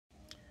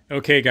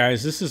Okay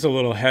guys, this is a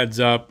little heads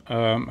up,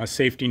 a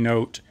safety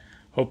note,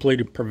 hopefully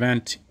to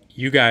prevent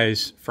you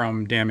guys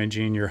from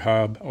damaging your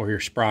hub or your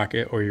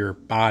sprocket or your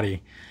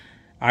body.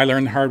 I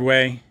learned the hard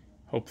way.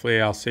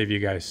 Hopefully I'll save you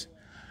guys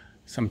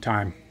some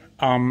time.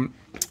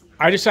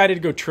 I decided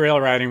to go trail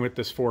riding with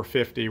this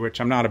 450,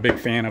 which I'm not a big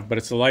fan of, but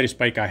it's the lightest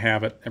bike I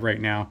have right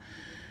now.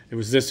 It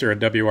was this or a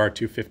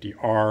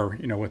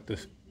YZ450F, you know, with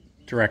the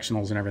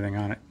directionals and everything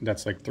on it.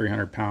 That's like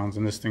 300 pounds,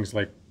 and this thing's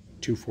like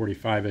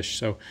 245-ish.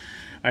 So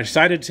I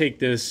decided to take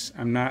this.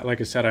 I'm not,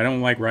 like I said, I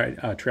don't like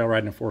trail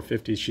riding a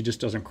 450. She just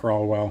doesn't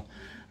crawl well.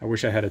 I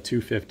wish I had a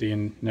 250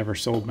 and never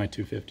sold my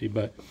 250.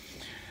 But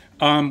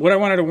what I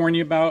wanted to warn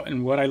you about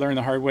and what I learned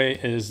the hard way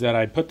is that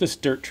I put this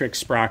Dirt Trick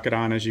sprocket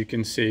on, as you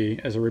can see,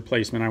 as a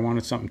replacement. I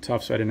wanted something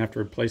tough so I didn't have to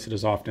replace it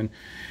as often.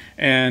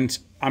 And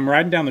I'm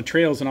riding down the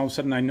trails, and all of a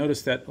sudden I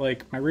noticed that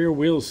like my rear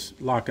wheel's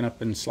locking up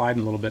and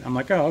sliding a little bit. I'm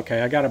like, oh,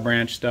 okay, I got a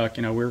branch stuck.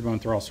 You know, we were going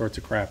through all sorts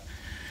of crap.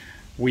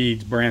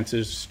 Weeds,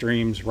 branches,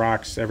 streams,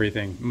 rocks,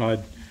 everything,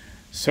 mud.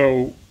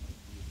 So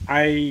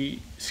I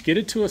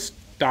skidded to a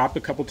stop a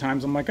couple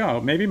times. I'm like,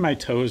 oh, maybe my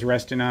toe's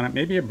resting on it.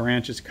 Maybe a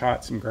branch has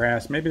caught some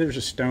grass. Maybe there's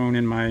a stone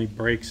in my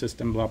brake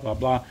system, blah, blah,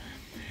 blah.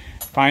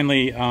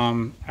 Finally,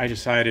 I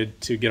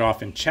decided to get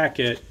off and check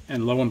it,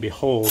 and lo and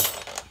behold,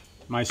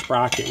 my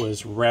sprocket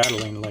was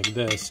rattling like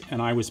this, and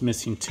I was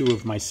missing 2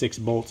 of my 6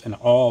 bolts, and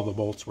all the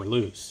bolts were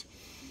loose.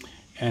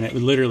 And it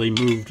literally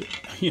moved,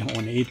 you know,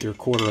 1/8 or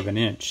 1/4 of an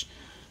inch.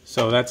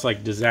 So that's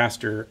like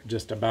disaster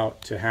just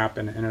about to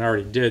happen, and it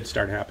already did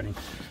start happening.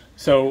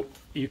 So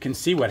you can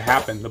see what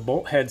happened. The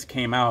bolt heads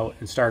came out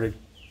and started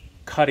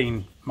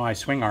cutting my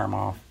swing arm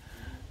off.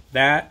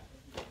 That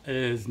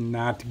is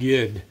not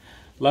good.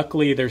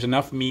 Luckily, there's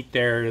enough meat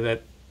there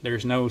that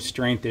there's no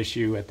strength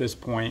issue at this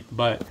point,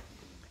 but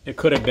it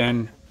could have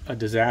been a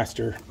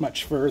disaster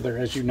much further,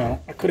 as you know.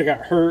 I could have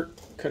got hurt,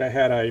 could have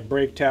had a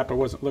brake tap I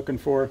wasn't looking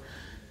for,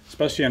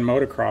 especially on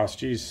motocross.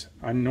 Geez,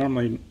 I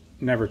normally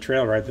never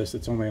trail ride this.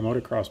 It's only a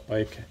motocross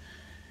bike,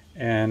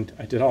 and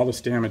I did all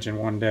this damage in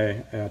one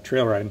day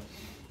trail riding.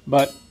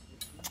 But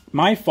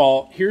my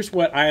fault. Here's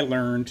what I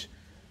learned,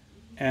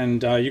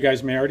 and you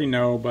guys may already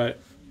know, but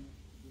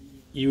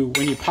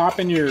when you pop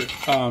in your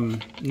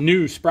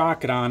new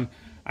sprocket on,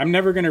 I'm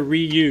never going to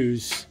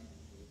reuse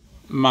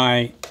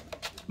my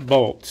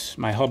bolts,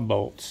 my hub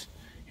bolts.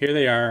 Here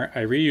they are.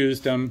 I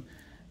reused them,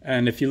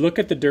 and if you look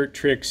at the Dirt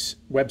Tricks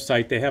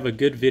website, they have a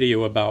good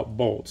video about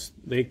bolts.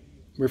 They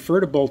refer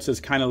to bolts as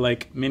kind of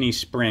like mini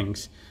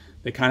springs.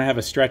 They kind of have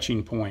a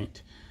stretching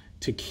point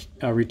to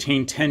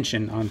retain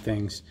tension on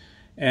things,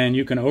 and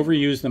you can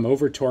overuse them,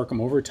 over torque them,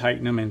 over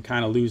tighten them, and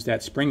kind of lose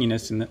that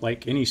springiness. And that,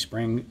 like any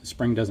spring, the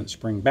spring doesn't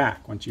spring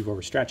back once you've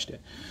overstretched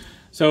it.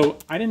 So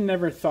I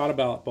never thought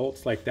about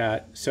bolts like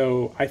that.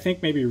 So I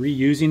think maybe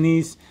reusing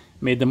these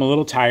made them a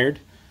little tired.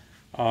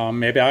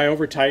 Maybe I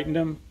over tightened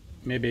them.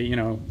 Maybe, you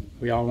know,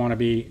 we all want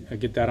to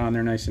get that on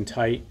there nice and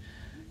tight.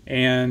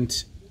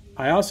 And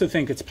I also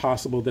think it's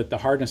possible that the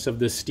hardness of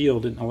this steel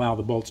didn't allow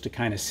the bolts to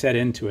kind of set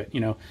into it. You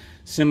know,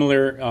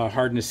 similar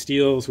hardness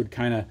steels would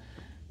kind of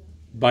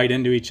bite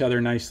into each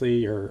other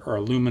nicely, or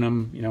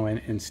aluminum, you know,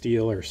 and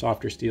steel or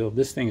softer steel.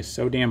 This thing is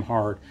so damn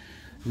hard,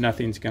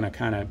 nothing's going to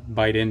kind of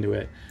bite into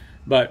it.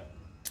 But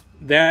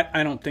that,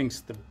 I don't think,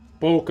 is the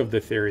bulk of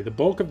the theory. The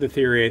bulk of the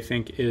theory, I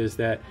think, is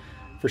that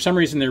for some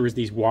reason there was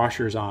these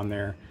washers on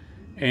there,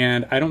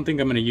 and I don't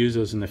think I'm going to use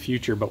those in the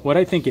future. But what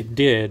I think it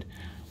did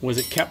was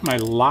it kept my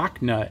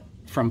lock nut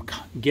from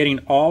getting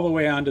all the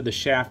way onto the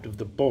shaft of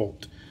the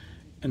bolt,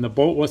 and the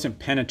bolt wasn't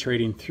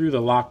penetrating through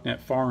the lock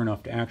nut far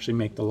enough to actually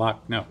make the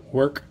lock nut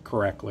work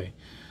correctly.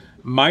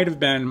 Might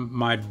have been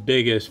my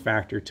biggest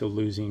factor to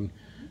losing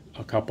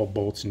a couple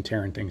bolts and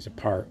tearing things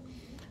apart.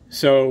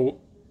 So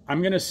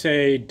I'm going to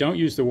say don't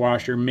use the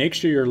washer. Make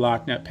sure your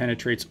lock nut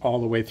penetrates all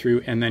the way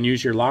through, and then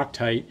use your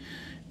Loctite.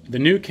 The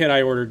new kit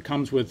I ordered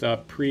comes with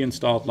a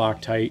pre-installed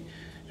Loctite,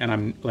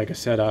 and like I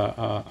said,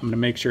 I'm going to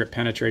make sure it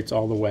penetrates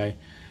all the way.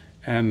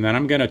 And then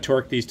I'm going to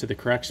torque these to the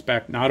correct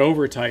spec, not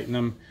over tighten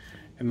them,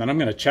 and then I'm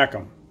going to check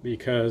them,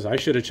 because I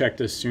should have checked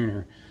this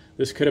sooner.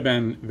 This could have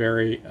been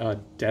very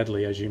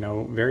deadly, as you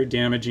know, very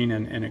damaging,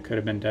 and it could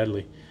have been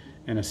deadly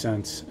in a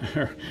sense.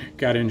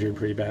 Got injured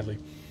pretty badly.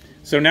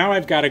 So now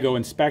I've got to go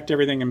inspect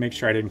everything and make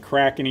sure I didn't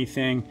crack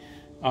anything.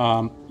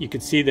 You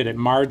could see that it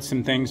marred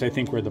some things, I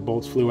think, where the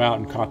bolts flew out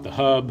and caught the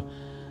hub.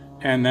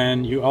 And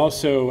then you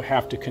also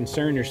have to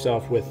concern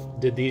yourself with,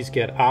 did these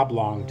get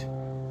oblonged?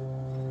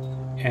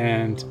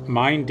 And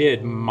mine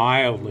did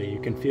mildly.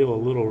 You can feel a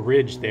little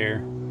ridge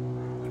there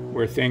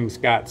where things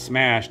got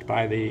smashed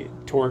by the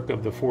torque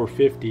of the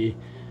 450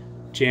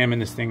 jamming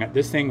this thing up.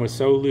 This thing was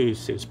so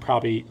loose, it was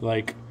probably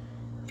like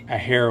a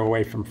hair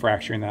away from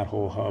fracturing that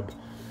whole hub.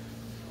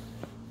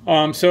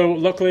 So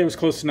luckily it was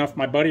close enough.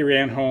 My buddy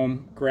ran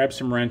home, grabbed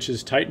some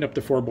wrenches, tightened up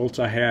the 4 bolts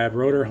I had,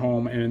 rode her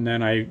home, and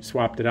then I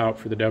swapped it out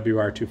for the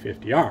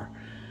YZ450R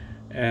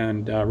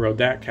and rode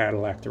that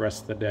Cadillac the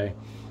rest of the day.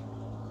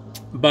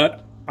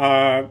 But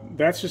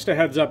that's just a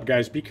heads up,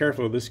 guys. Be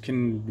careful. This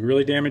can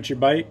really damage your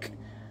bike.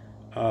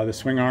 the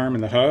swing arm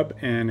and the hub,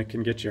 and it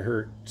can get you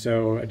hurt.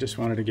 So I just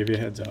wanted to give you a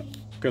heads up.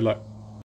 Good luck.